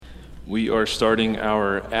We are starting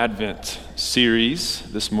our Advent series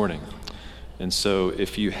this morning. And so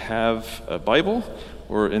if you have a Bible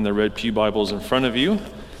or in the Red Pew Bibles in front of you,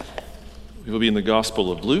 we will be in the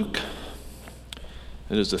Gospel of Luke.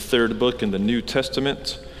 It is the third book in the New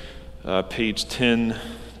Testament, page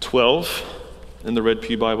 1012 in the Red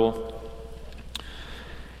Pew Bible.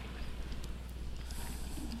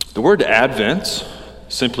 The word Advent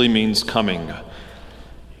simply means coming.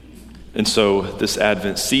 And so this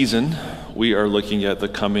Advent season, we are looking at the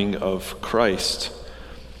coming of Christ.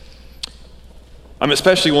 I'm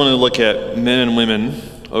especially wanting to look at men and women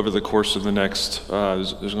over the course of the next,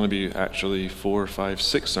 there's going to be actually 4, 5,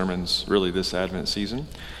 6 sermons really this Advent season.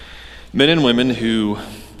 Men and women who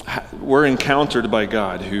were encountered by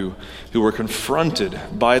God, who were confronted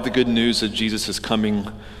by the good news that Jesus is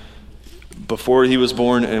coming before he was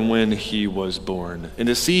born and when he was born. And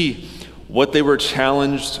to see what they were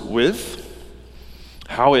challenged with,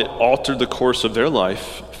 how it altered the course of their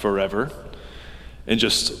life forever, and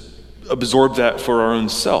just absorb that for our own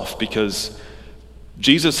self, because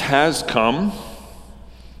Jesus has come,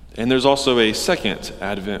 and there's also a second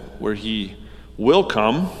Advent where he will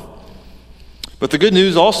come. But the good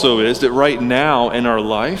news also is that right now in our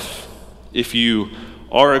life, if you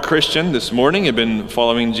are a Christian this morning, have been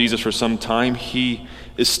following Jesus for some time, he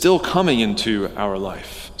is still coming into our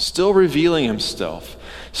life, still revealing himself,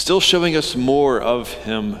 still showing us more of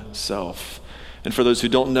himself. And for those who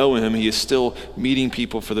don't know him, he is still meeting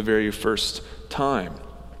people for the very first time.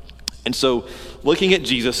 And so looking at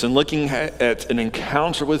Jesus and looking at an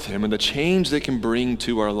encounter with him and the change they can bring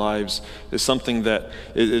to our lives is something that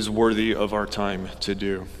is worthy of our time to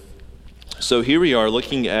do. So here we are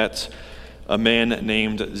looking at a man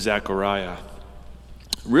named Zechariah.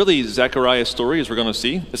 Really, Zechariah's story, as we're going to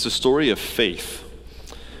see, is a story of faith.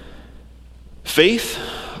 Faith,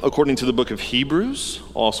 according to the book of Hebrews,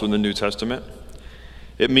 also in the New Testament,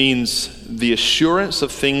 it means the assurance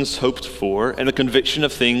of things hoped for and the conviction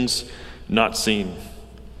of things not seen.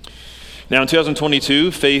 Now, in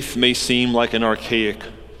 2022, faith may seem like an archaic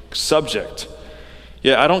subject.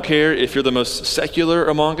 Yeah, I don't care if you're the most secular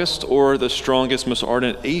among us or the strongest, most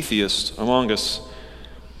ardent atheist among us.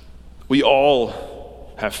 We all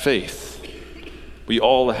have faith. We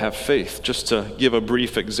all have faith. Just to give a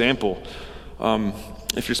brief example,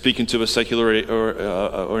 if you're speaking to a secular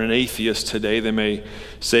or an atheist today, they may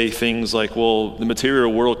say things like, well, the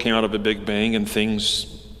material world came out of a Big Bang and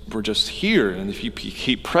things were just here. And if you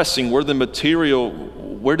keep pressing, where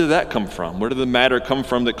did that come from? Where did the matter come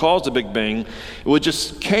from that caused the Big Bang? It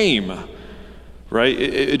just came, right?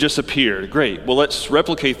 It just appeared. Great. Well, let's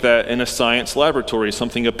replicate that in a science laboratory,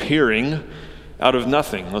 something appearing out of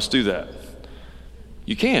nothing. Let's do that.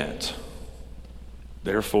 You can't.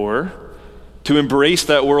 Therefore, to embrace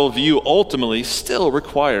that worldview ultimately still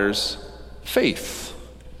requires faith,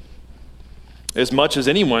 as much as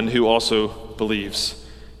anyone who also believes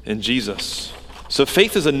in Jesus. So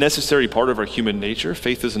faith is a necessary part of our human nature.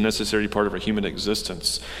 Faith is a necessary part of our human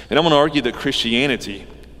existence. And I'm going to argue that Christianity,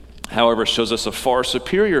 however, shows us a far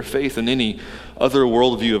superior faith than any other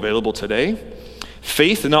worldview available today.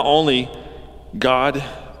 Faith, not only God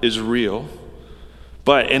is real,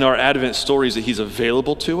 but in our Advent stories that he's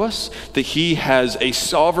available to us, that he has a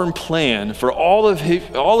sovereign plan for all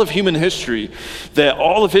of human history, that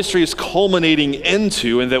all of history is culminating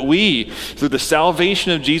into, and that we, through the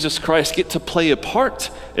salvation of Jesus Christ, get to play a part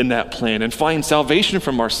in that plan and find salvation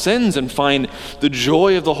from our sins and find the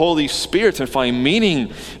joy of the Holy Spirit and find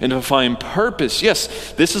meaning and to find purpose.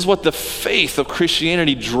 Yes, this is what the faith of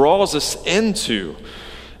Christianity draws us into.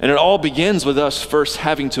 And it all begins with us first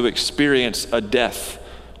having to experience a death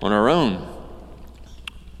on our own,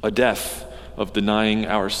 a death of denying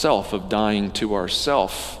ourself, of dying to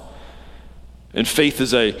ourself. And faith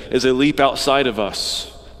is a leap outside of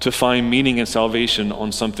us to find meaning and salvation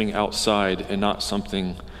on something outside and not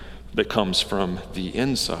something that comes from the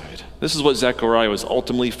inside. This is what Zechariah was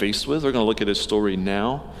ultimately faced with. We're going to look at his story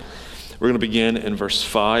now. We're going to begin in verse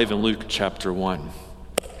 5 in Luke chapter 1.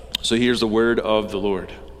 So here's the word of the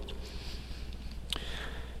Lord.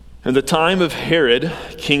 In the time of Herod,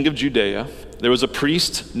 king of Judea, there was a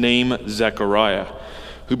priest named Zechariah,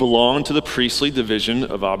 who belonged to the priestly division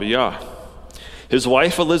of Abijah. His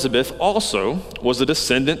wife Elizabeth also was a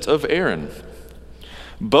descendant of Aaron.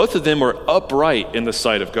 Both of them were upright in the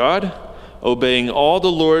sight of God, obeying all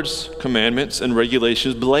the Lord's commandments and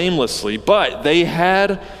regulations blamelessly. But they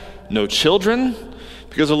had no children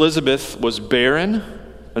because Elizabeth was barren,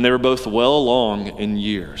 and they were both well along in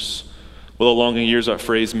years. Well along in years, that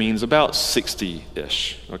phrase means about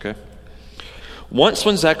 60-ish, okay? Once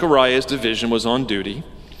when Zechariah's division was on duty,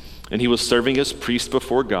 and he was serving as priest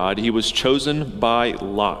before God. He was chosen by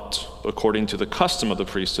lot, according to the custom of the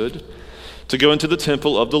priesthood, to go into the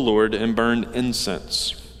temple of the Lord and burn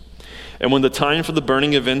incense. And when the time for the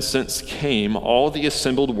burning of incense came, all the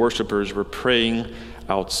assembled worshipers were praying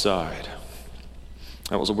outside.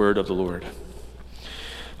 That was a word of the Lord.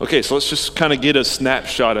 Okay, so let's just kind of get a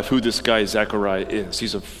snapshot of who this guy Zechariah is.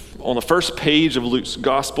 He's on the first page of Luke's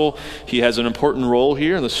gospel. He has an important role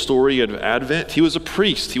here in the story of Advent. He was a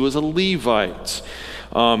priest. He was a Levite.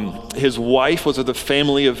 His wife was of the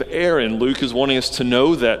family of Aaron. Luke is wanting us to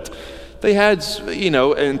know that they had,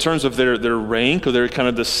 in terms of their rank or their kind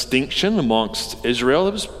of distinction amongst Israel,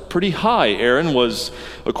 it was pretty high. Aaron was,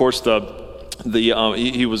 of course,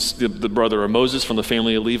 he was the brother of Moses from the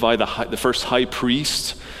family of Levi, the first high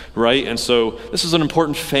priest, right? And so this is an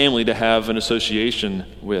important family to have an association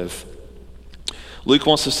with. Luke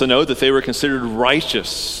wants us to know that they were considered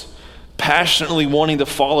righteous, passionately wanting to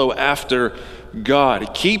follow after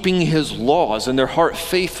God, keeping his laws, and their heart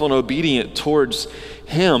faithful and obedient towards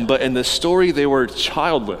him. But in the story, they were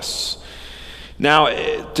childless. Now,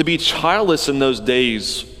 to be childless in those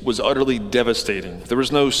days was utterly devastating. There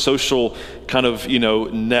was no social kind of,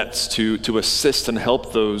 nets to assist and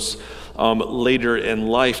help those later in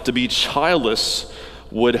life. To be childless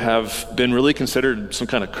would have been really considered some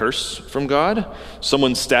kind of curse from God.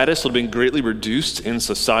 Someone's status would have been greatly reduced in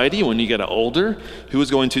society when you get older. Who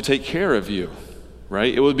was going to take care of you,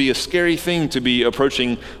 right? It would be a scary thing to be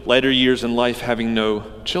approaching later years in life having no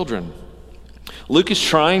children. Luke is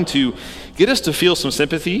trying to get us to feel some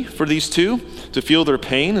sympathy for these two, to feel their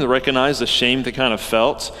pain and to recognize the shame they kind of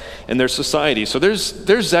felt in their society. So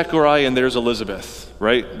there's Zechariah and there's Elizabeth,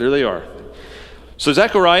 right? There they are. So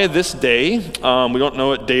Zechariah, this day, we don't know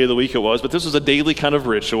what day of the week it was, but this was a daily kind of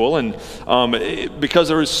ritual. And because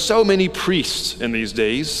there were so many priests in these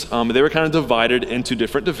days, they were kind of divided into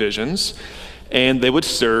different divisions. And they would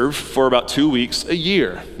serve for about 2 weeks a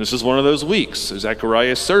year. This is one of those weeks. So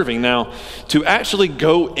Zechariah is serving. Now, to actually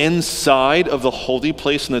go inside of the holy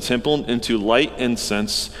place in the temple and to light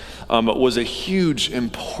incense was a huge,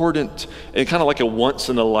 important, and kind of like a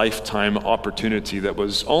once-in-a-lifetime opportunity that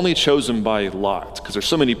was only chosen by lot, because there's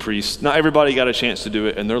so many priests. Not everybody got a chance to do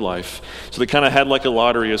it in their life. So they kind of had like a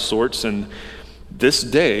lottery of sorts, and this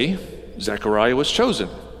day, Zechariah was chosen.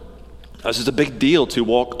 This is a big deal to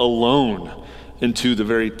walk alone into the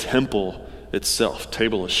very temple itself.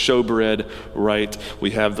 Table of showbread, right? We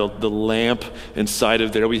have the lamp inside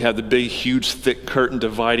of there. We have the big, huge, thick curtain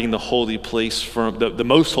dividing the holy place from the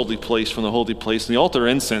most holy place from the holy place. And the altar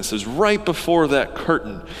of incense is right before that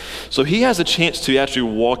curtain. So he has a chance to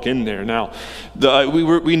actually walk in there. Now,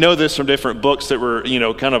 we know this from different books that were,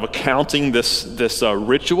 kind of accounting this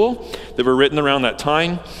ritual that were written around that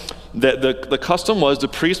time. That the custom was the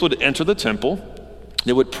priest would enter the temple.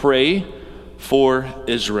 They would pray for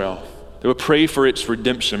Israel. They would pray for its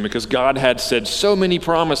redemption because God had said so many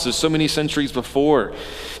promises, so many centuries before,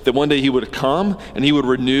 that one day he would come and he would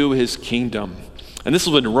renew his kingdom. And this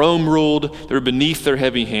was when Rome ruled. They were beneath their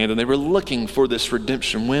heavy hand and they were looking for this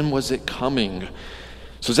redemption. When was it coming?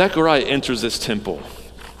 So Zechariah enters this temple.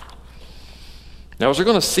 Now, as we're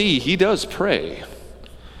going to see, he does pray.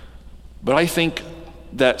 But I think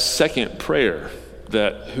that second prayer,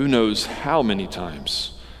 that who knows how many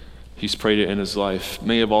times he's prayed it in his life,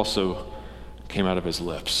 may have also came out of his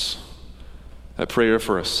lips. That prayer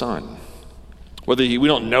for a son. We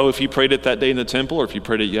don't know if he prayed it that day in the temple or if he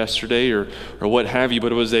prayed it yesterday or what have you,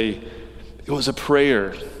 but it was a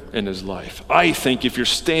prayer in his life. I think if you're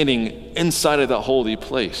standing inside of that holy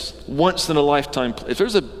place, once in a lifetime, if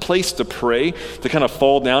there's a place to pray, to kind of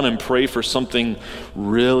fall down and pray for something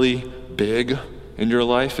really big in your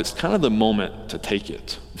life, it's kind of the moment to take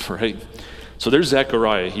it, right? So there's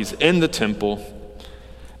Zechariah. He's in the temple.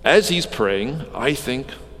 As he's praying, I think,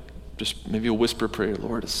 just maybe a whisper prayer,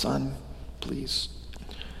 Lord, a son, please.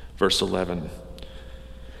 Verse 11.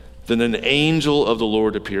 Then an angel of the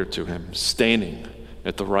Lord appeared to him, standing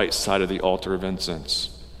at the right side of the altar of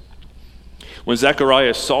incense. When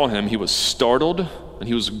Zechariah saw him, he was startled and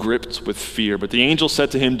he was gripped with fear. But the angel said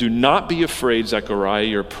to him, "Do not be afraid, Zechariah.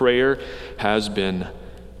 Your prayer has been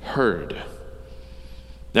heard."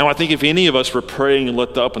 Now, I think if any of us were praying and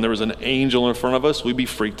looked up and there was an angel in front of us, we'd be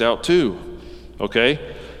freaked out too, okay?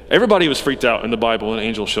 Everybody was freaked out in the Bible when an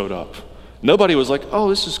angel showed up. Nobody was like, oh,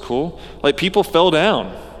 this is cool. Like, people fell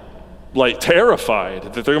down, like,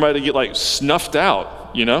 terrified that they're about to get, like, snuffed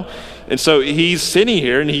out, And so he's sitting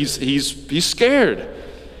here and he's scared.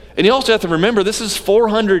 And you also have to remember, this is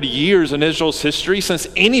 400 years in Israel's history since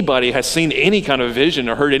anybody has seen any kind of vision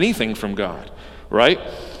or heard anything from God, right?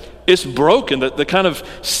 It's broken. The kind of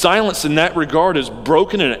silence in that regard is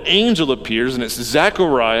broken, and an angel appears, and it's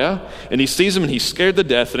Zechariah, and he sees him, and he's scared to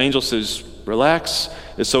death. An angel says, relax,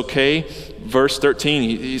 it's okay. Verse 13,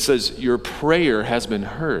 he says, your prayer has been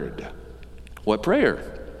heard. What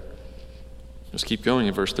prayer? Let's keep going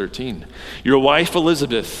in verse 13. Your wife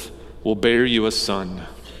Elizabeth will bear you a son,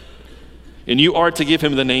 and you are to give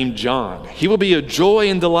him the name John. He will be a joy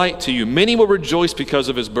and delight to you. Many will rejoice because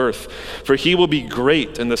of his birth, for he will be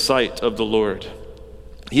great in the sight of the Lord.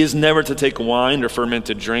 He is never to take wine or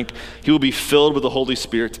fermented drink. He will be filled with the Holy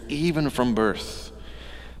Spirit even from birth.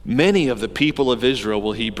 Many of the people of Israel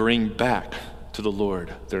will he bring back to the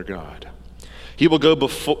Lord their God. He will go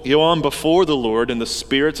on before the Lord in the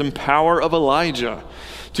spirit and power of Elijah,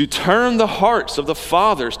 to turn the hearts of the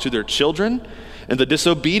fathers to their children, and the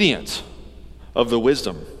disobedient of the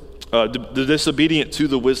disobedient to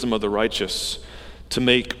the wisdom of the righteous, to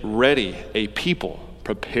make ready a people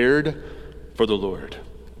prepared for the Lord.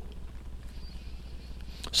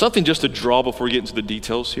 Something just to draw before we get into the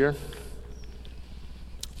details here.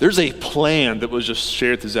 There's a plan that was just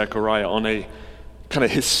shared to Zechariah on a kind of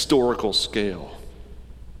historical scale,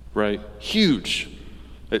 right? Huge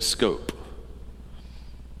at scope.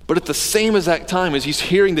 But at the same exact time as he's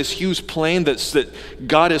hearing this huge plan that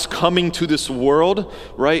God is coming to this world,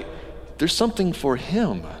 right? There's something for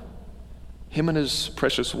him and his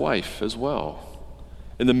precious wife as well,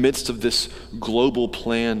 in the midst of this global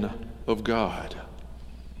plan of God.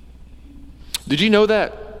 Did you know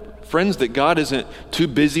that, friends, that God isn't too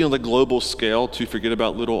busy on the global scale to forget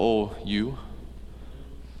about little old you?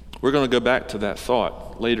 We're going to go back to that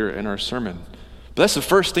thought later in our sermon. But that's the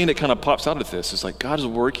first thing that kind of pops out of this. It's like God is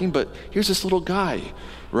working, but here's this little guy,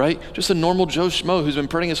 right? Just a normal Joe Schmo who's been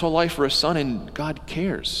praying his whole life for a son, and God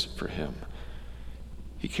cares for him.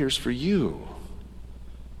 He cares for you.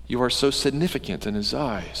 You are so significant in his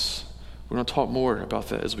eyes. We're going to talk more about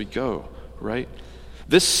that as we go, right?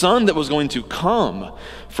 This son that was going to come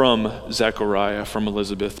from Zechariah, from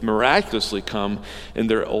Elizabeth, miraculously come in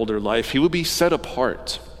their older life, he would be set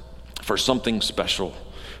apart for something special,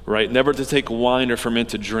 right? Never to take wine or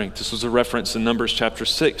fermented drink. This was a reference in Numbers chapter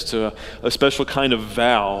 6 to a special kind of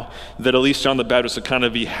vow that at least John the Baptist would kind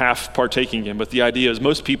of be half partaking in. But the idea is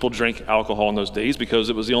most people drank alcohol in those days because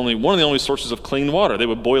it was one of the only sources of clean water. They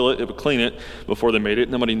would boil it would clean it before they made it.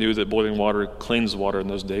 Nobody knew that boiling water cleansed water in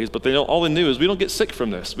those days. But all they knew is we don't get sick from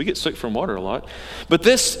this. We get sick from water a lot. But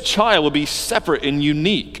this child would be separate and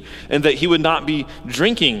unique, and that he would not be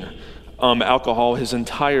drinking alcohol his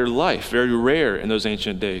entire life, very rare in those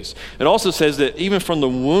ancient days. It also says that even from the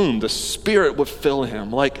womb, the Spirit would fill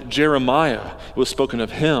him, like Jeremiah, it was spoken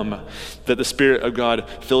of him, that the Spirit of God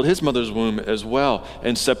filled his mother's womb as well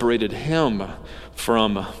and separated him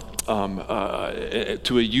from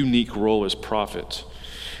to a unique role as prophet.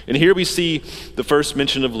 And here we see the first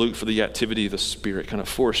mention of Luke for the activity of the Spirit, kind of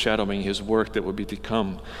foreshadowing his work that would be to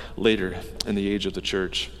come later in the age of the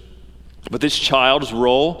church. But this child's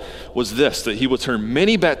role was this, that he would turn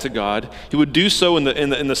many back to God. He would do so in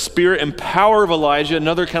the spirit and power of Elijah,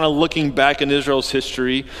 another kind of looking back in Israel's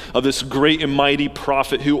history of this great and mighty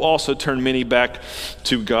prophet who also turned many back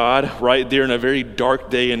to God, right there in a very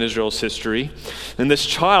dark day in Israel's history. And this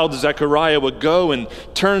child, Zechariah, would go and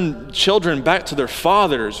turn children back to their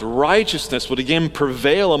fathers. Righteousness would again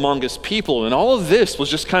prevail among his people. And all of this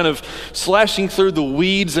was just kind of slashing through the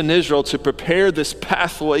weeds in Israel to prepare this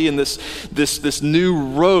pathway and this new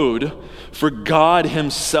road for God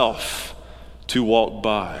himself to walk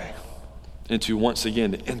by and to once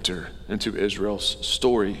again enter into Israel's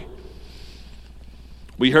story.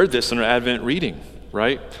 We heard this in our Advent reading,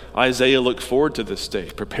 right? Isaiah looked forward to this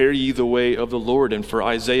day. Prepare ye the way of the Lord. And for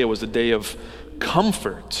Isaiah was a day of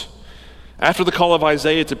comfort. After the call of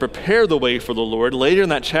Isaiah to prepare the way for the Lord, later in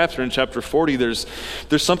that chapter, in chapter 40, there's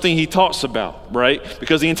something he talks about, right?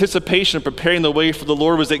 Because the anticipation of preparing the way for the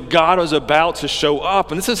Lord was that God was about to show up.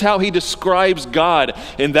 And this is how he describes God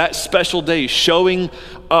in that special day, showing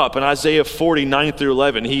up. In Isaiah 40, 9 through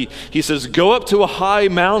 11, he says, "Go up to a high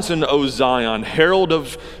mountain, O Zion, herald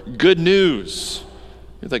of good news."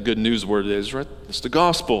 You know what that good news word is, right? It's the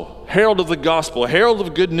gospel. Herald of the gospel, herald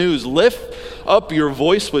of good news. Lift up your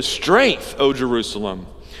voice with strength, O Jerusalem.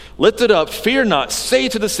 Lift it up, fear not. Say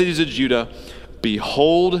to the cities of Judah,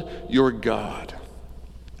 behold your God.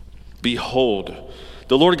 Behold,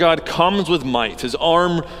 the Lord God comes with might. His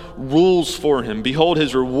arm rules for him. Behold,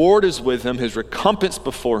 his reward is with him, his recompense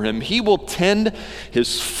before him. He will tend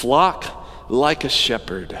his flock like a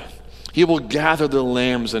shepherd. He will gather the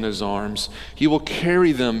lambs in his arms. He will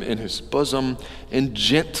carry them in his bosom and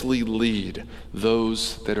gently lead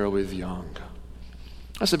those that are with young.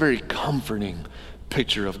 That's a very comforting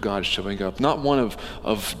picture of God showing up. Not one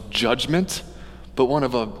of judgment, but one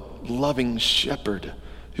of a loving shepherd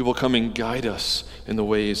who will come and guide us in the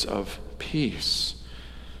ways of peace.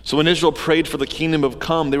 So when Israel prayed for the kingdom of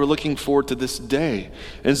come, they were looking forward to this day.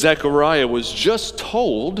 And Zechariah was just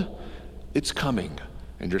told, it's coming,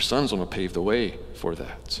 and your son's going to pave the way for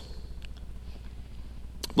that.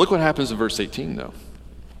 Look what happens in verse 18, though.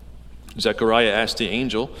 Zechariah asked the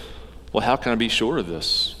angel, well, how can I be sure of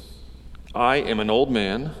this? I am an old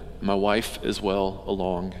man, my wife is well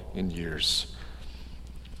along in years.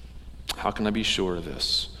 How can I be sure of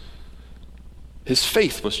this? His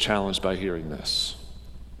faith was challenged by hearing this,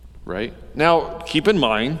 right? Now, keep in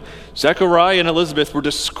mind, Zechariah and Elizabeth were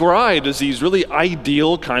described as these really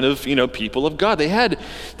ideal kind of, people of God. They had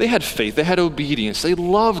faith, they had obedience, they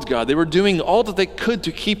loved God. They were doing all that they could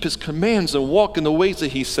to keep his commands and walk in the ways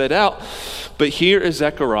that he set out. But here is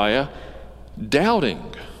Zechariah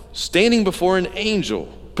doubting, standing before an angel,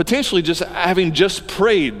 potentially just having just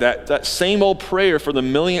prayed that same old prayer for the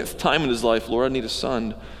millionth time in his life, Lord, I need a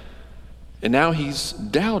son. And now he's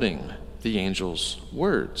doubting the angel's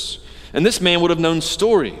words. And this man would have known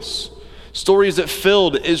stories that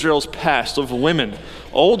filled Israel's past of women,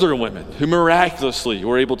 older women, who miraculously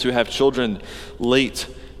were able to have children late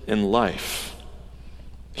in life.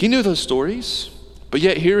 He knew those stories, but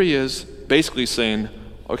yet here he is basically saying,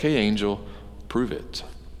 okay, angel, prove it.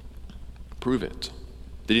 Prove it.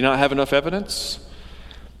 Did he not have enough evidence?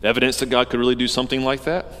 Evidence that God could really do something like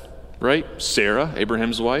that? Right? Sarah,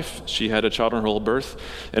 Abraham's wife, she had a child in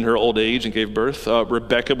her old age and gave birth.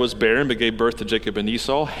 Rebekah was barren but gave birth to Jacob and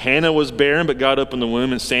Esau. Hannah was barren but got up in the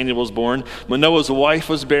womb and Samuel was born. Manoah's wife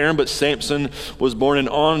was barren but Samson was born, and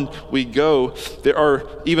on we go. There are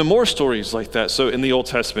even more stories like that in the Old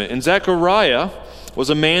Testament. And Zechariah was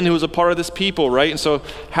a man who was a part of this people, right? And so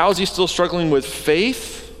how is he still struggling with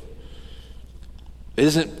faith? It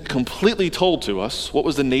isn't completely told to us what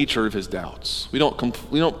was the nature of his doubts. We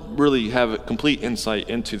don't really have a complete insight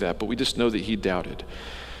into that, but we just know that he doubted.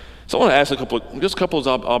 So I want to ask a couple of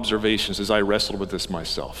observations as I wrestled with this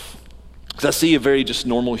myself. Because I see a very just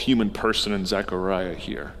normal human person in Zechariah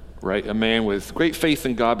here, right? A man with great faith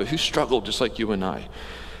in God, but who struggled just like you and I.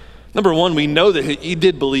 Number one, we know that he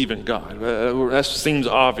did believe in God. That seems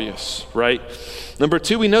obvious, right? Number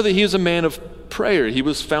two, we know that he was a man of prayer. He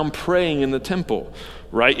was found praying in the temple,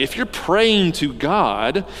 right? If you're praying to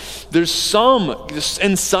God, there's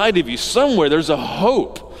inside of you, somewhere, there's a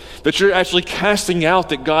hope that you're actually casting out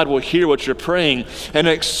that God will hear what you're praying. And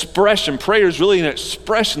an expression, prayer is really an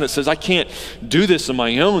expression that says, I can't do this on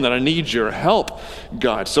my own, that I need your help,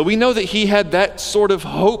 God. So we know that he had that sort of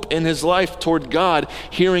hope in his life toward God,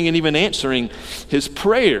 hearing and even answering his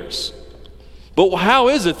prayers. But how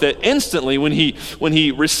is it that instantly when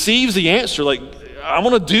he receives the answer, like, I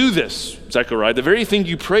want to do this, Zechariah, the very thing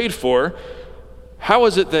you prayed for, how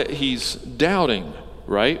is it that he's doubting,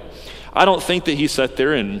 right? I don't think that he sat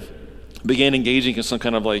there and began engaging in some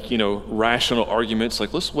kind of rational arguments,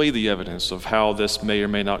 like let's weigh the evidence of how this may or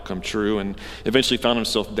may not come true, and eventually found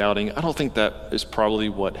himself doubting. I don't think that is probably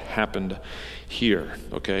what happened here,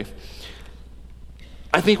 okay?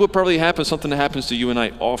 I think what probably happens, something that happens to you and I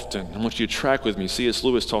often. I want you to track with me. C.S.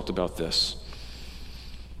 Lewis talked about this.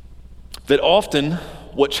 That often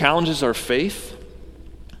what challenges our faith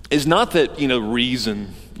is not that,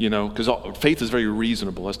 reason, because faith is very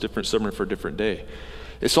reasonable. That's different sermon for a different day.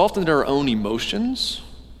 It's often that our own emotions,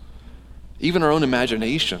 even our own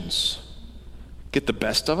imaginations, get the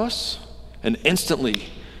best of us and instantly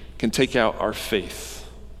can take out our faith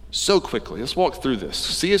so quickly. Let's walk through this.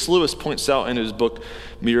 C.S. Lewis points out in his book,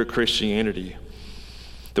 Mere Christianity,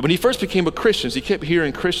 that when he first became a Christian, he kept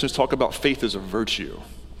hearing Christians talk about faith as a virtue.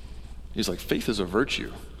 He's like, faith is a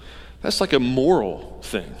virtue. That's like a moral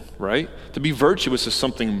thing, right? To be virtuous is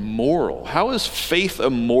something moral. How is faith a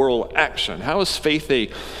moral action? How is faith a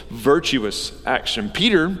virtuous action?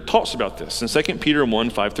 Peter talks about this in 2 Peter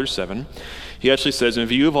 1, 5-7. He actually says, in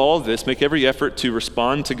view of all of this, make every effort to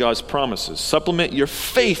respond to God's promises. Supplement your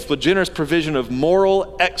faith with generous provision of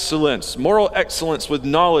moral excellence. Moral excellence with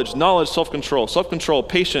knowledge, self-control,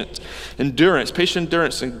 patient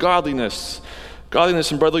endurance, and godliness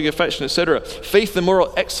and brotherly affection, etc. Faith and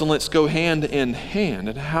moral excellence go hand in hand.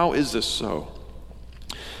 And how is this so?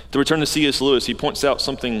 To return to C.S. Lewis, he points out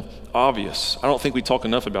something obvious. I don't think we talk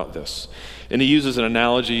enough about this. And he uses an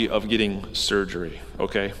analogy of getting surgery,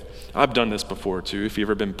 okay? I've done this before too, if you've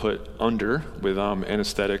ever been put under with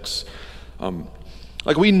anesthetics.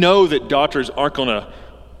 We know that doctors aren't going to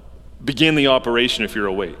begin the operation if you're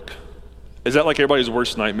awake. Is that like everybody's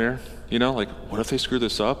worst nightmare? What if they screw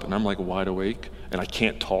this up and I'm wide awake? and I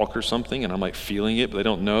can't talk or something, and I'm like feeling it, but they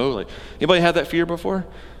don't know. Like, anybody had that fear before?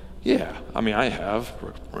 Yeah, I mean, I have,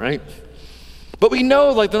 right? But we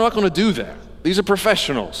know, like, they're not going to do that. These are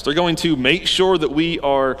professionals. They're going to make sure that we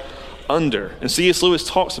are under. And C.S. Lewis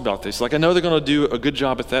talks about this. Like, I know they're going to do a good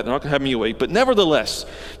job at that. They're not going to have me awake. But nevertheless,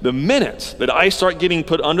 the minute that I start getting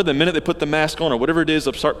put under, the minute they put the mask on or whatever it is,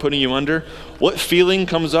 they'll start putting you under, what feeling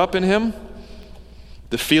comes up in him?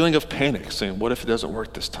 The feeling of panic, saying, what if it doesn't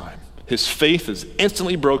work this time? His faith is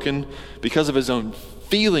instantly broken because of his own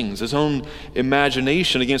feelings, his own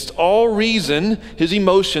imagination. Against all reason, his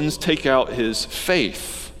emotions take out his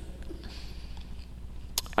faith.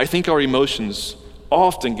 I think our emotions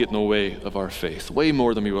often get in the way of our faith, way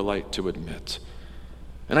more than we would like to admit.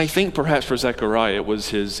 And I think perhaps for Zechariah, it was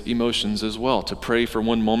his emotions as well, to pray for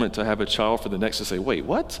one moment to have a child, for the next to say, wait,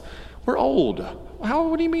 what? We're old.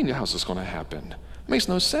 What do you mean, how's this going to happen? It makes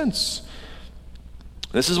no sense.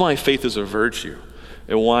 This is why faith is a virtue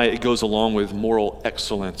and why it goes along with moral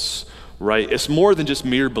excellence, right? It's more than just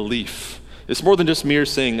mere belief. It's more than just mere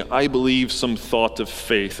saying, I believe some thought of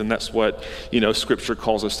faith, and that's what, Scripture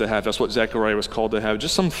calls us to have. That's what Zechariah was called to have,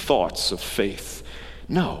 just some thoughts of faith.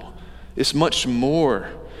 No, it's much more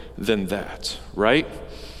than that, right?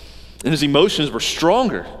 And his emotions were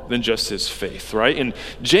stronger than just his faith, right? And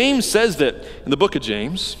James says that in the book of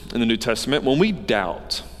James, in the New Testament, when we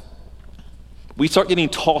doubt, we start getting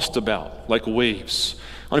tossed about like waves.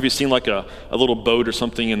 I don't know if you've seen like a little boat or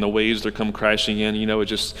something and the waves that come crashing in,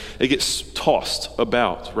 it gets tossed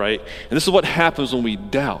about, right? And this is what happens when we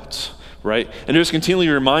doubt, right? And it just continually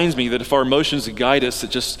reminds me that if our emotions guide us,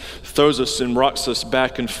 it just throws us and rocks us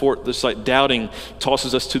back and forth. This like doubting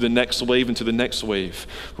tosses us to the next wave and to the next wave,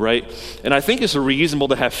 right? And I think it's reasonable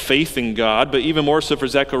to have faith in God, but even more so for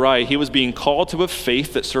Zechariah, he was being called to a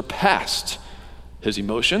faith that surpassed his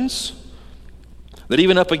emotions, that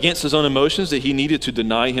even up against his own emotions, that he needed to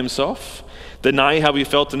deny himself, deny how he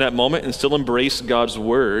felt in that moment, and still embrace God's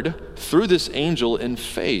word through this angel in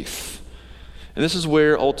faith. And this is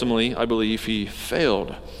where ultimately, I believe, he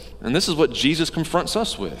failed. And this is what Jesus confronts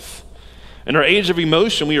us with. In our age of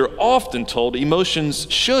emotion, we are often told emotions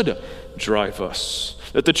should drive us,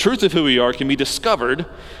 that the truth of who we are can be discovered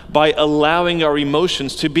by allowing our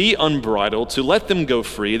emotions to be unbridled, to let them go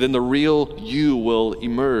free, then the real you will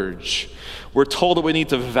emerge. We're told that we need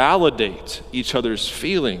to validate each other's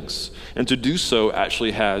feelings, and to do so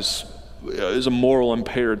actually is a moral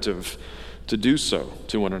imperative to do so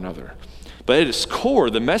to one another. But at its core,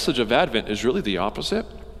 the message of Advent is really the opposite.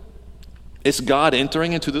 It's God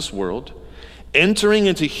entering into this world, entering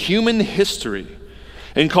into human history,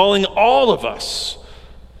 and calling all of us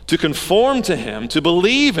to conform to him, to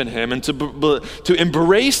believe in him, and to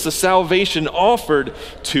embrace the salvation offered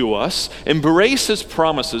to us, embrace his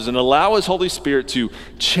promises, and allow his Holy Spirit to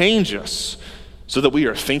change us so that we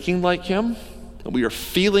are thinking like him, that we are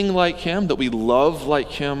feeling like him, that we love like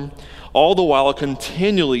him, all the while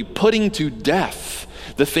continually putting to death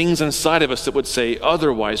the things inside of us that would say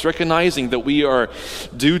otherwise, recognizing that we are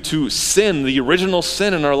due to sin, the original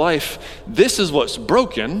sin in our life. This is what's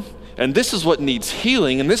broken, and this is what needs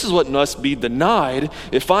healing, and this is what must be denied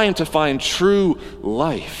if I am to find true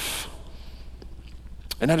life.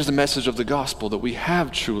 And that is the message of the gospel, that we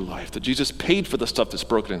have true life, that Jesus paid for the stuff that's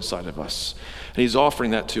broken inside of us, and he's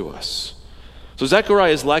offering that to us. So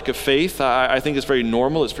Zechariah's lack of faith, I think is very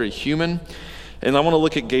normal, it's very human. And I want to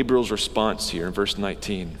look at Gabriel's response here in verse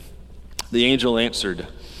 19. The angel answered,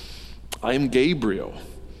 I am Gabriel.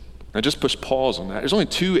 Now just push pause on that. There's only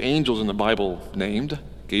two angels in the Bible named,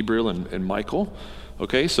 Gabriel and Michael.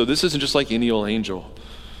 Okay, so this isn't just like any old angel.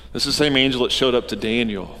 This is the same angel that showed up to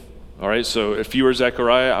Daniel. All right, so if you were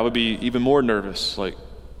Zechariah, I would be even more nervous. Like,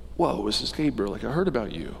 whoa, this is Gabriel. Like, I heard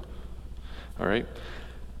about you. All right.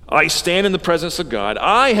 I stand in the presence of God.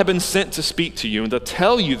 I have been sent to speak to you and to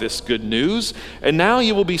tell you this good news, and now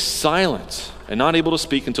you will be silent and not able to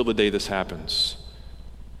speak until the day this happens,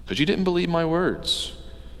 because you didn't believe my words,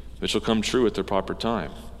 which will come true at their proper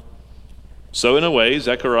time. So in a way,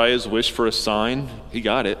 Zechariah's wish for a sign, he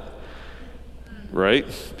got it, right?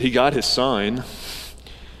 He got his sign.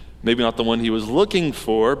 Maybe not the one he was looking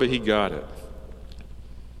for, but he got it.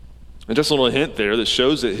 And just a little hint there that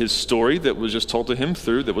shows that his story that was just told to him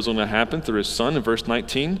that was going to happen through his son in verse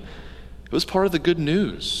 19, it was part of the good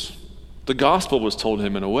news. The gospel was told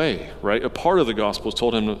him in a way, right? A part of the gospel was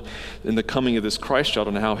told him in the coming of this Christ child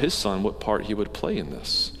and how his son, what part he would play in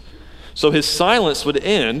this. So his silence would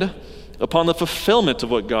end upon the fulfillment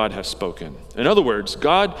of what God has spoken. In other words,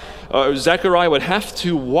 Zechariah would have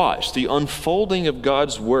to watch the unfolding of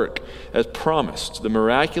God's work as promised, the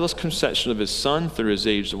miraculous conception of his son through his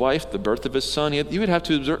aged wife, the birth of his son. He would have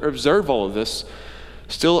to observe all of this,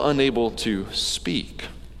 still unable to speak.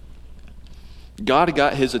 God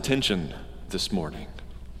got his attention this morning,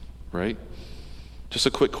 right? Just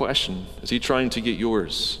a quick question. Is he trying to get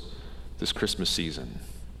yours this Christmas season?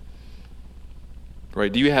 Right?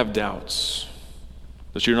 Do you have doubts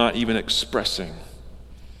that you're not even expressing,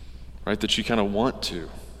 right? That you kind of want to,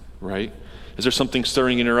 right? Is there something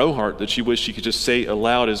stirring in your own heart that you wish you could just say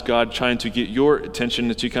aloud? Is God trying to get your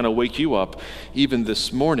attention to kind of wake you up even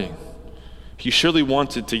this morning? He surely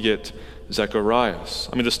wanted to get Zechariah's.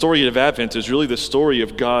 I mean, the story of Advent is really the story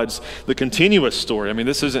of the continuous story. I mean,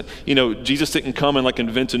 this isn't, Jesus didn't come and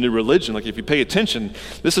invent a new religion. If you pay attention,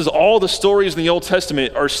 this is all the stories in the Old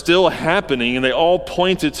Testament are still happening, and they all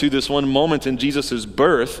pointed to this one moment in Jesus'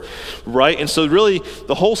 birth, right? And so really,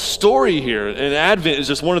 the whole story here in Advent is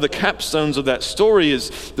just one of the capstones of that story,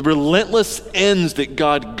 is the relentless ends that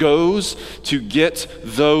God goes to get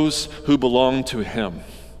those who belong to him.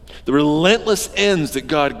 The relentless ends that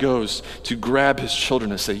God goes to grab his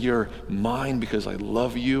children and say, you're mine because I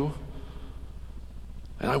love you,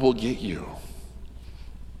 and I will get you.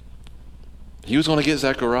 He was going to get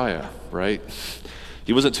Zechariah, right?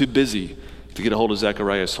 He wasn't too busy to get a hold of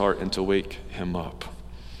Zechariah's heart and to wake him up.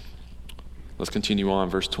 Let's continue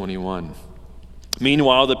on, verse 21.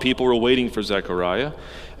 Meanwhile, the people were waiting for Zechariah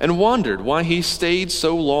and wondered why he stayed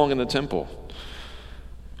so long in the temple.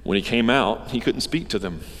 When he came out, he couldn't speak to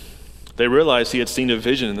them. They realized he had seen a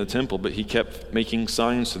vision in the temple, but he kept making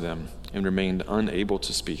signs to them and remained unable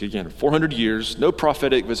to speak. Again, 400 years, no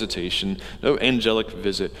prophetic visitation, no angelic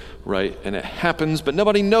visit, right? And it happens, but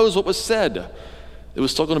nobody knows what was said. It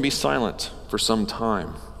was still going to be silent for some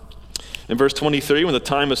time. In verse 23, when the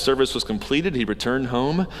time of service was completed, he returned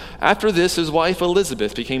home. After this, his wife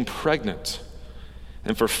Elizabeth became pregnant,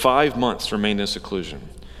 and for 5 months remained in seclusion.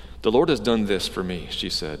 The Lord has done this for me, she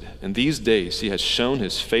said. In these days he has shown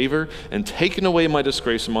his favor and taken away my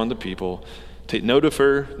disgrace among the people. Take note of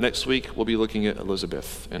her. Next week we'll be looking at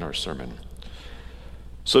Elizabeth in our sermon.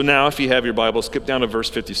 So now, if you have your Bible, skip down to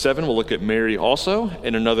verse 57. We'll look at Mary also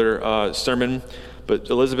in another sermon.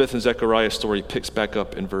 But Elizabeth and Zechariah's story picks back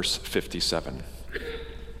up in verse 57.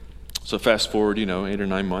 So fast forward, 8 or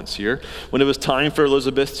 9 months here. When it was time for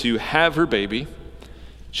Elizabeth to have her baby,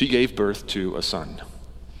 she gave birth to a son.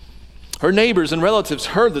 Her neighbors and relatives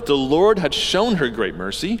heard that the Lord had shown her great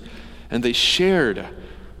mercy, and they shared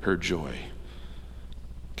her joy.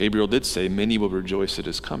 Gabriel did say, many will rejoice at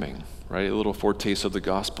his coming, right? A little foretaste of the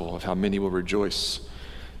gospel of how many will rejoice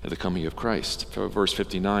at the coming of Christ. Verse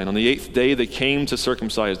 59, on the 8th day they came to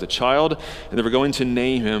circumcise the child, and they were going to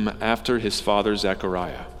name him after his father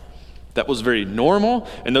Zechariah. That was very normal.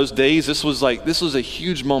 In those days, this was a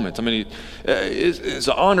huge moment. I mean, it's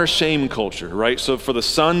an honor-shame culture, right? So for the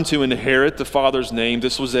son to inherit the father's name,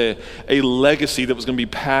 this was a legacy that was going to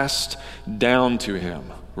be passed down to him,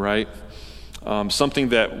 right? Something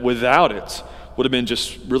that without it would have been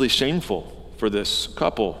just really shameful for this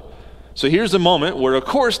couple. So here's a moment where, of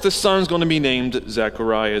course, the son's going to be named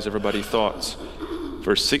Zechariah, as everybody thought.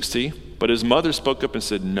 Verse 60, but his mother spoke up and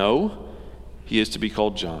said, no, he is to be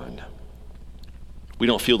called John. We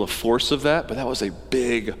don't feel the force of that, but that was a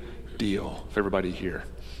big deal for everybody here,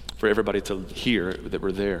 for everybody to hear that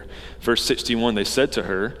we're there. Verse 61, they said to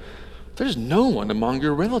her, there's no one among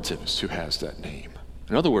your relatives who has that name.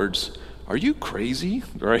 In other words, are you crazy,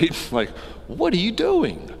 right? What are you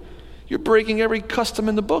doing? You're breaking every custom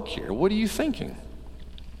in the book here. What are you thinking?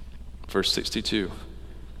 Verse 62,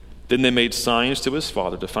 then they made signs to his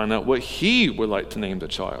father to find out what he would like to name the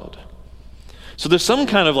child. So there's some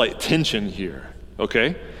kind of tension here.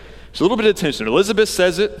 Okay? So a little bit of tension. Elizabeth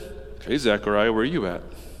says it. Okay, Zechariah, where are you at?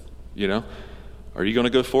 Are you going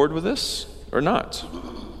to go forward with this or not?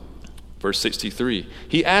 Verse 63,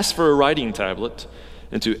 he asked for a writing tablet,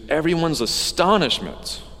 and to everyone's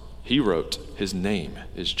astonishment, he wrote, his name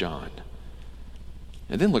is John.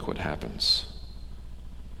 And then look what happens.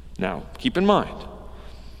 Now, keep in mind,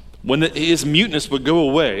 when his muteness would go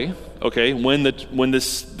away, okay, when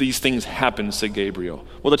these things happened, said Gabriel.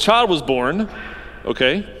 Well, the child was born.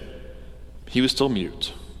 Okay, he was still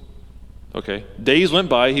mute. Okay, days went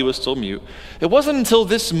by, he was still mute. It wasn't until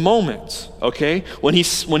this moment, okay, when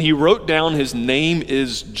he wrote down his name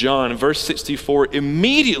is John, verse 64,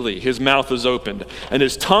 immediately his mouth was opened and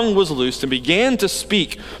his tongue was loosed and began to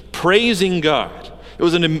speak, praising God.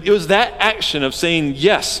 It was that action of saying,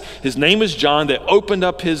 yes, his name is John, that opened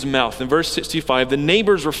up his mouth. In verse 65, the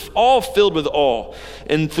neighbors were all filled with awe.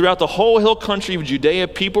 And throughout the whole hill country of Judea,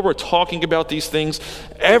 people were talking about these things.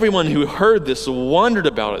 Everyone who heard this wondered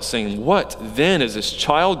about it, saying, what then is this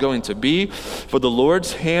child going to be? For the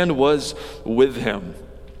Lord's hand was with him.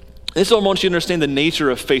 And so I want you to understand the nature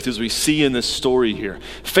of faith as we see in this story here.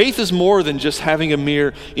 Faith is more than just having a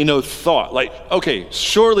mere, thought. Like, okay,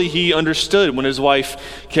 surely he understood when his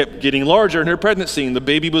wife kept getting larger in her pregnancy and the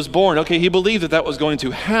baby was born. Okay, he believed that was going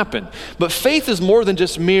to happen. But faith is more than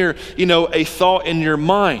just mere, a thought in your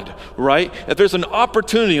mind, right? If there's an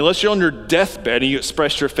opportunity, unless you're on your deathbed and you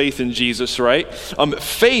express your faith in Jesus, right?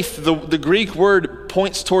 Faith, the Greek word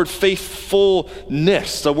points toward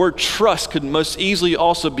faithfulness. The word trust could most easily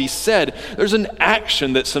also be said. There's an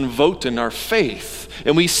action that's invoked in our faith.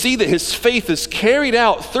 And we see that his faith is carried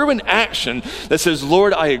out through an action that says,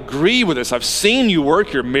 Lord, I agree with this. I've seen you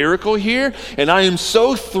work your miracle here, and I am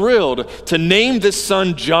so thrilled to name this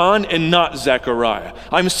son John and not Zechariah.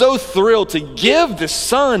 I'm so thrilled to give this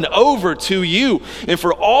son over to you and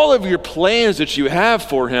for all of your plans that you have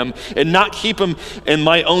for him, and not keep him in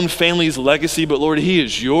my own family's legacy, but Lord, he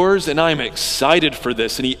is yours, and I'm excited for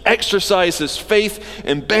this. And he exercised his faith,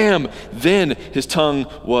 and bam, then his tongue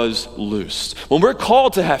was loosed. When we're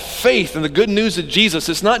called to have faith in the good news of Jesus,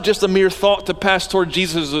 it's not just a mere thought to pass toward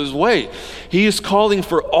Jesus' way. He is calling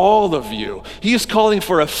for all of you. He is calling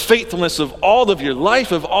for a faithfulness of all of your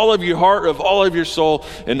life, of all of your heart, of all of your soul,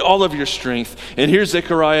 and all of your strength. And here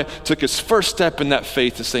Zechariah took his first step in that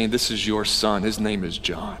faith to saying, this is your son. His name is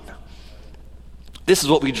John. This is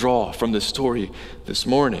what we draw from this story this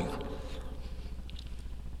morning.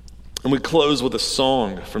 And we close with a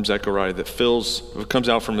song from Zechariah that comes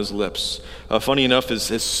out from his lips. Funny enough,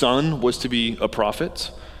 his son was to be a prophet,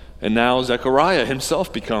 and now Zechariah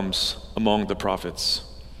himself becomes among the prophets.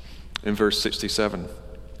 In verse 67,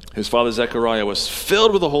 his father Zechariah was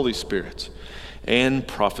filled with the Holy Spirit and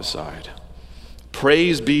prophesied.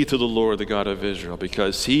 Praise be to the Lord, the God of Israel,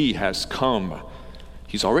 because he has come.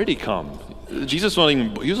 He's already come. Jesus he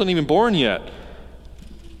wasn't even born yet,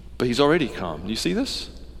 but he's already come. Do you see this?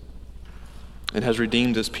 And has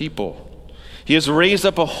redeemed his people. He has raised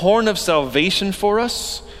up a horn of salvation for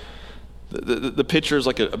us. The picture is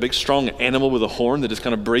like a big strong animal with a horn that is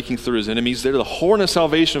kind of breaking through his enemies there. The horn of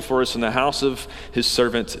salvation for us in the house of his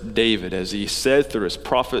servant David, as he said through his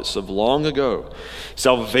prophets of long ago.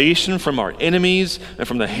 Salvation from our enemies and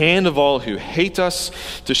from the hand of all who hate us,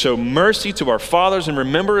 to show mercy to our fathers and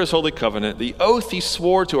remember his holy covenant, the oath he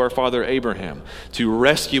swore to our father Abraham, to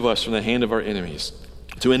rescue us from the hand of our enemies,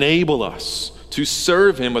 to enable us to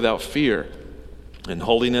serve him without fear, in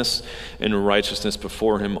holiness and righteousness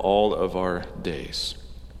before him all of our days.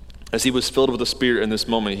 As he was filled with the Spirit in this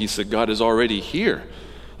moment, he said, God is already here.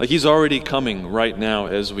 Like he's already coming right now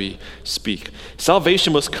as we speak.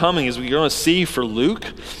 Salvation was coming, as we're going to see for Luke.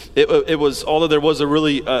 It was, although there was a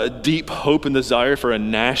really deep hope and desire for a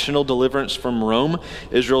national deliverance from Rome,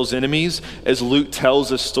 Israel's enemies, as Luke tells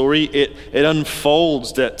the story, it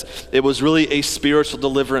unfolds that it was really a spiritual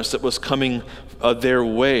deliverance that was coming their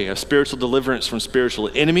way, a spiritual deliverance from spiritual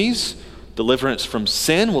enemies, deliverance from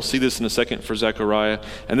sin. We'll see this in a second for Zechariah.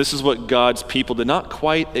 And this is what God's people did not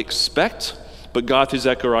quite expect, but God through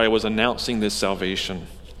Zechariah was announcing this salvation.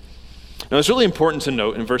 Now it's really important to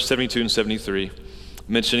note in verse 72 and 73,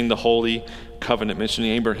 mentioning the Holy Covenant,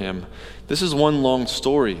 mentioning Abraham, this is one long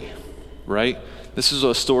story, right? This is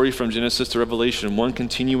a story from Genesis to Revelation, one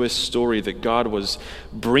continuous story that God was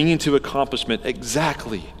bringing to accomplishment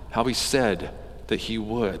exactly how he said that he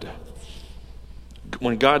would.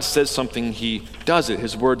 When God says something, he does it.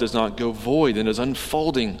 His word does not go void and is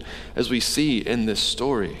unfolding as we see in this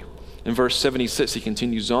story. In verse 76, he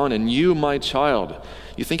continues on, and you, my child,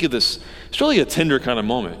 you think of this, it's really a tender kind of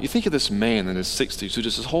moment. You think of this man in his 60s who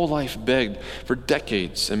just his whole life begged for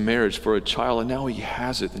decades in marriage for a child, and now he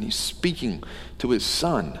has it, and he's speaking to his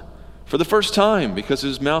son for the first time because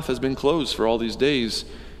his mouth has been closed for all these days.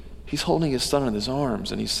 He's holding his son in his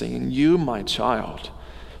arms, and he's saying, you, my child,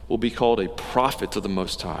 will be called a prophet to the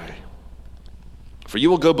Most High. For you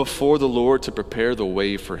will go before the Lord to prepare the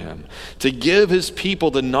way for him, to give his people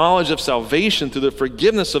the knowledge of salvation through the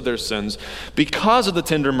forgiveness of their sins because of the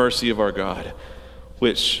tender mercy of our God,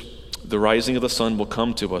 which the rising of the sun will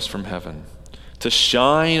come to us from heaven, to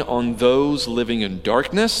shine on those living in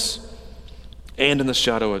darkness and in the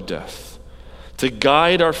shadow of death, to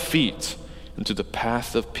guide our feet into the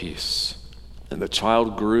path of peace. And the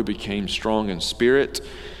child grew, became strong in spirit,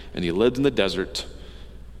 and he lived in the desert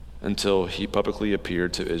until he publicly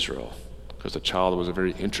appeared to Israel, because the child was a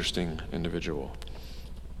very interesting individual.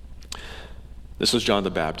 This was John the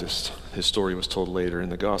Baptist. His story was told later in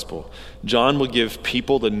the gospel. John will give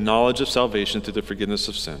people the knowledge of salvation through the forgiveness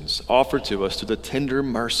of sins, offered to us through the tender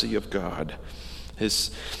mercy of God.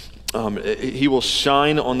 He will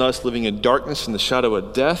shine on us living in darkness and the shadow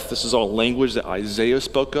of death. This is all language that Isaiah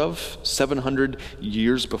spoke of 700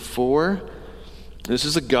 years before. This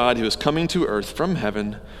is a God who is coming to earth from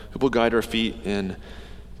heaven, who will guide our feet in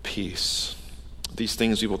peace. These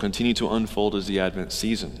things we will continue to unfold as the Advent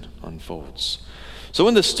season unfolds. So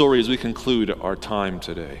in this story, as we conclude our time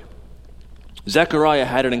today, Zechariah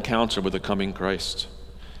had an encounter with the coming Christ,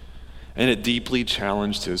 and it deeply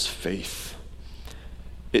challenged his faith.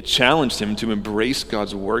 It challenged him to embrace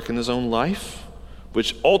God's work in his own life,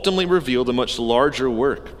 which ultimately revealed a much larger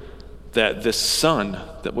work that this son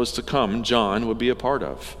that was to come, John, would be a part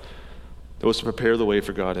of, that was to prepare the way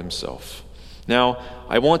for God himself. Now,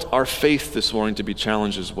 I want our faith this morning to be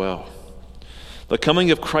challenged as well. The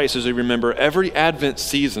coming of Christ, as we remember, every Advent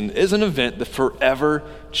season is an event that forever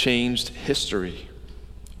changed history.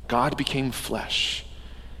 God became flesh.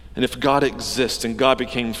 And if God exists and God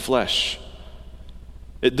became flesh,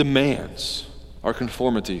 it demands our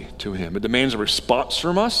conformity to him. It demands a response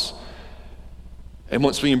from us. And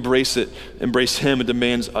once we embrace him, it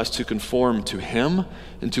demands us to conform to him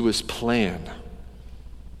and to his plan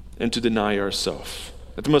and to deny ourselves.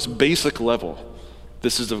 At the most basic level,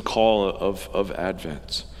 this is the call of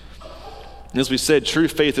Advent. And as we said, true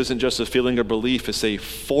faith isn't just a feeling or belief, it's a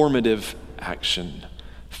formative action.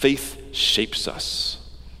 Faith shapes us.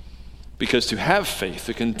 Because to have faith,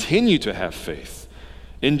 to continue to have faith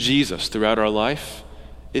in Jesus throughout our life,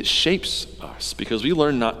 it shapes us because we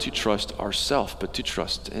learn not to trust ourselves, but to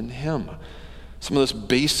trust in him. Some of those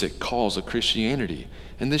basic calls of Christianity.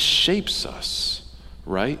 And this shapes us,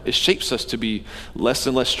 right? It shapes us to be less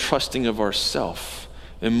and less trusting of ourselves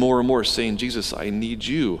and more saying, Jesus, I need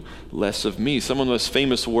you, less of me. Some of the most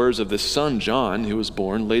famous words of this son, John, who was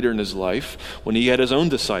born later in his life, when he had his own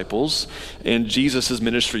disciples and Jesus'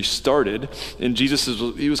 ministry started, and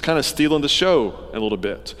he was kind of stealing the show a little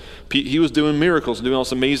bit. He was doing miracles and doing all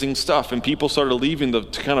this amazing stuff, and people started leaving to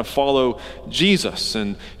kind of follow Jesus,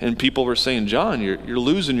 and people were saying, John, you're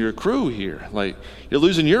losing your crew here. Like, you're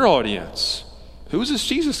losing your audience. Who is this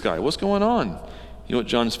Jesus guy? What's going on? You know what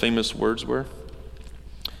John's famous words were?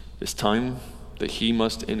 It's time that he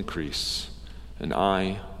must increase and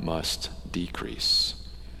I must decrease.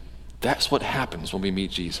 That's what happens when we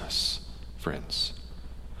meet Jesus, friends.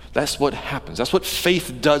 That's what happens. That's what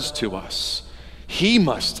faith does to us. He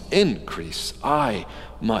must increase. I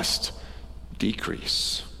must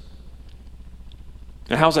decrease.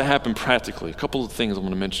 Now, how does that happen practically? A couple of things I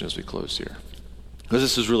want to mention as we close here. Because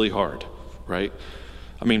this is really hard, right?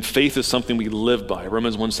 I mean, faith is something we live by.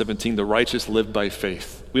 Romans 1:17, the righteous live by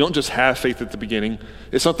faith. We don't just have faith at the beginning.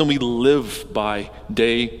 It's something we live by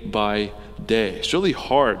day. It's really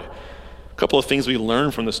hard. A couple of things we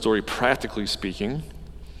learn from the story, practically speaking,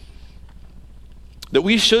 that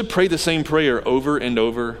we should pray the same prayer over and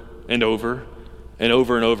over and over and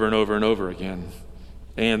over and over and over and over again,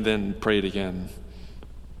 and then pray it again,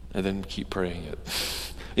 and then keep praying it.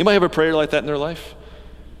 Anybody have a prayer like that in their life?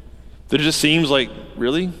 That it just seems like,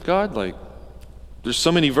 really, God? Like, there's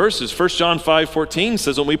so many verses. 1 John 5:14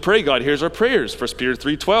 says when we pray, God hears our prayers. 1 Peter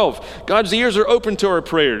 3:12, God's ears are open to our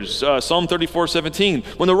prayers. Psalm 34:17,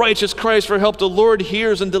 when the righteous cries for help, the Lord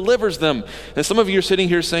hears and delivers them. And some of you are sitting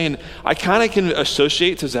here saying, I kind of can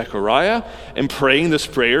associate to Zechariah and praying this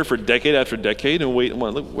prayer for decade after decade and wait,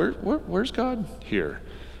 where's God here?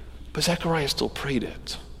 But Zechariah still prayed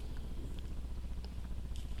it.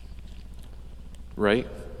 Right?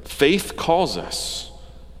 Faith calls us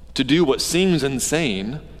to do what seems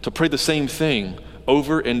insane, to pray the same thing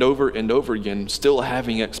over and over and over again, still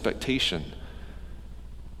having expectation.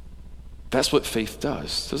 That's what faith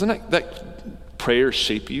does. Doesn't that prayer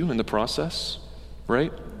shape you in the process,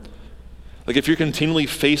 right? Like if you're continually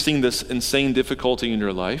facing this insane difficulty in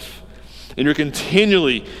your life, and you're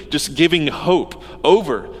continually just giving hope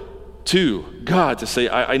over to God to say,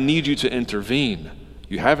 I need you to intervene.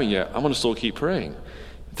 You haven't yet. I'm going to still keep praying.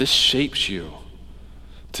 This shapes you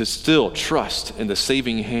to still trust in the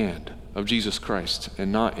saving hand of Jesus Christ and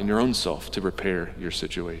not in your own self to repair your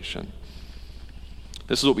situation.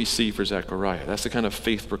 This is what we see for Zechariah. That's the kind of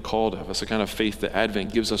faith we're called of. That's the kind of faith that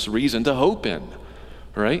Advent gives us reason to hope in,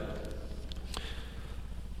 right?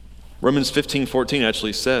 Romans 15:14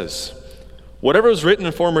 actually says, whatever was written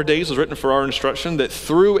in former days was written for our instruction, that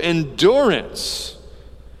through endurance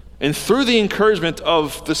and through the encouragement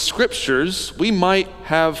of the scriptures, we might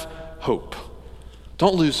have hope.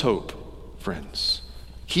 Don't lose hope, friends.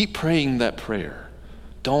 Keep praying that prayer.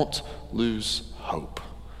 Don't lose hope.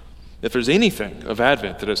 If there's anything of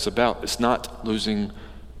Advent that it's about, it's not losing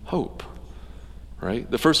hope, right?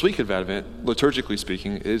 The first week of Advent, liturgically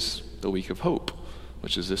speaking, is the week of hope,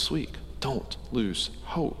 which is this week. Don't lose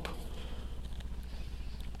hope.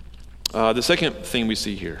 The second thing we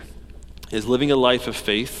see here is living a life of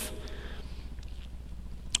faith,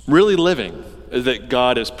 really living that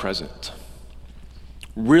God is present.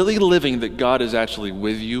 Really living that God is actually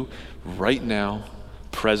with you right now,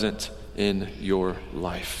 present in your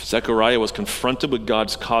life. Zechariah was confronted with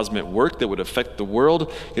God's cosmic work that would affect the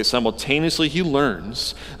world, yet simultaneously he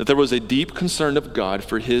learns that there was a deep concern of God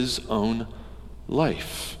for his own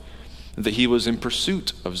life, that he was in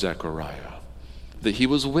pursuit of Zechariah, that he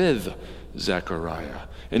was with Zechariah.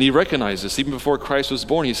 And he recognized this even before Christ was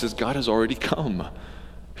born. He says, God has already come.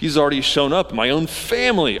 He's already shown up. My own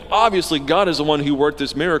family. Obviously, God is the one who worked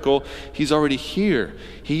this miracle. He's already here.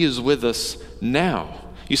 He is with us now.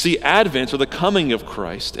 You see, Advent, or the coming of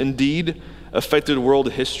Christ, indeed affected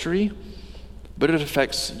world history, but it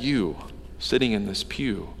affects you sitting in this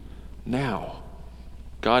pew now.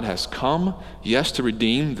 God has come, yes, to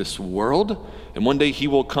redeem this world, and one day he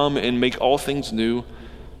will come and make all things new,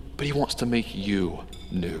 but he wants to make you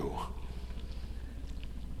new.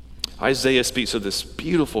 Isaiah speaks of this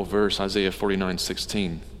beautiful verse, Isaiah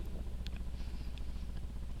 49:16,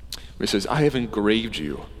 where he says, I have engraved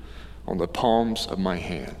you on the palms of my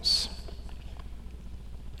hands.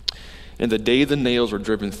 And the day the nails were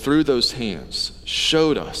driven through those hands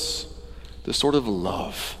showed us the sort of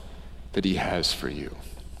love that he has for you.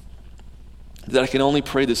 That I can only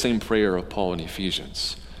pray the same prayer of Paul in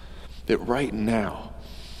Ephesians, that right now,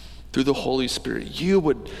 through the Holy Spirit, you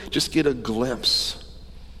would just get a glimpse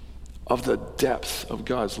of the depth of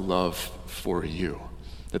God's love for you,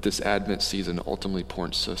 that this Advent season ultimately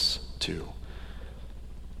points us to.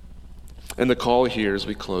 And the call here as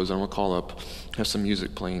we close, I'm going to call up, have some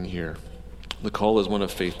music playing here. The call is one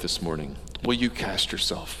of faith this morning. Will you cast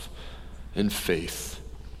yourself in faith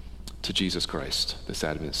to Jesus Christ this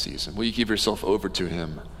Advent season? Will you give yourself over to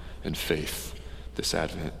him in faith this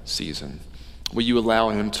Advent season? Will you allow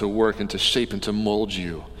him to work and to shape and to mold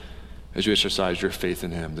you as you exercise your faith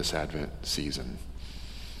in him this Advent season?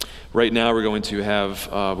 Right now we're going to have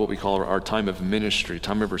what we call our time of ministry,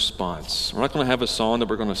 time of response. We're not going to have a song that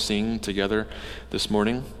we're going to sing together this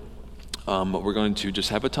morning, but we're going to just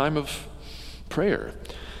have a time of prayer.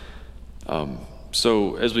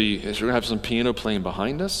 So as we're going to have some piano playing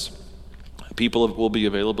behind us, people will be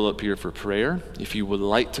available up here for prayer. If you would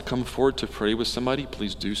like to come forward to pray with somebody,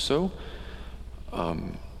 please do so.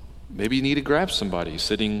 Maybe you need to grab somebody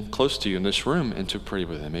sitting close to you in this room and to pray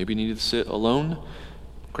with them. Maybe you need to sit alone.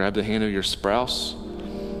 Grab the hand of your spouse.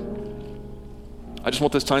 I just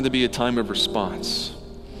want this time to be a time of response.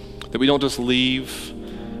 That we don't just leave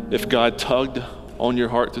if God tugged on your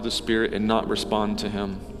heart through the Spirit and not respond to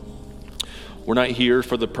him. We're not here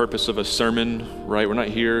for the purpose of a sermon, right? We're not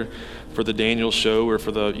here for the Daniel show or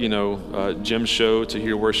for the, Jim show to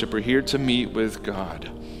hear worship. We're here to meet with God.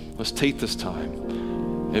 Let's take this time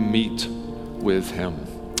and meet with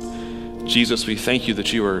him. Jesus, we thank you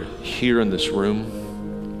that you are here in this room.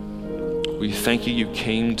 We thank you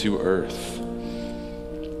came to earth.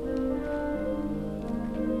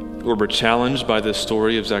 Lord, we're challenged by this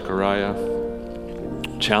story of Zechariah,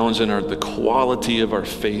 challenged in the quality of our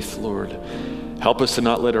faith, Lord. Help us to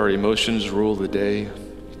not let our emotions rule the day.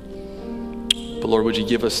 But Lord, would you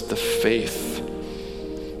give us the faith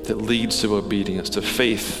that leads to obedience, the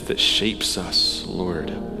faith that shapes us, Lord.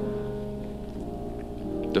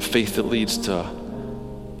 The faith that leads to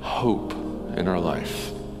hope in our life.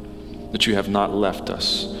 That you have not left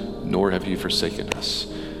us, nor have you forsaken us.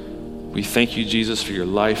 We thank you, Jesus, for your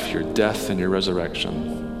life, your death, and your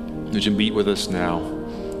resurrection. Would you meet with us now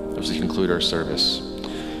as we conclude our service?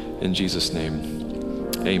 In Jesus'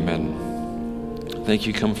 name, amen. Thank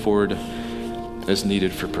you. Come forward as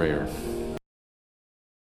needed for prayer.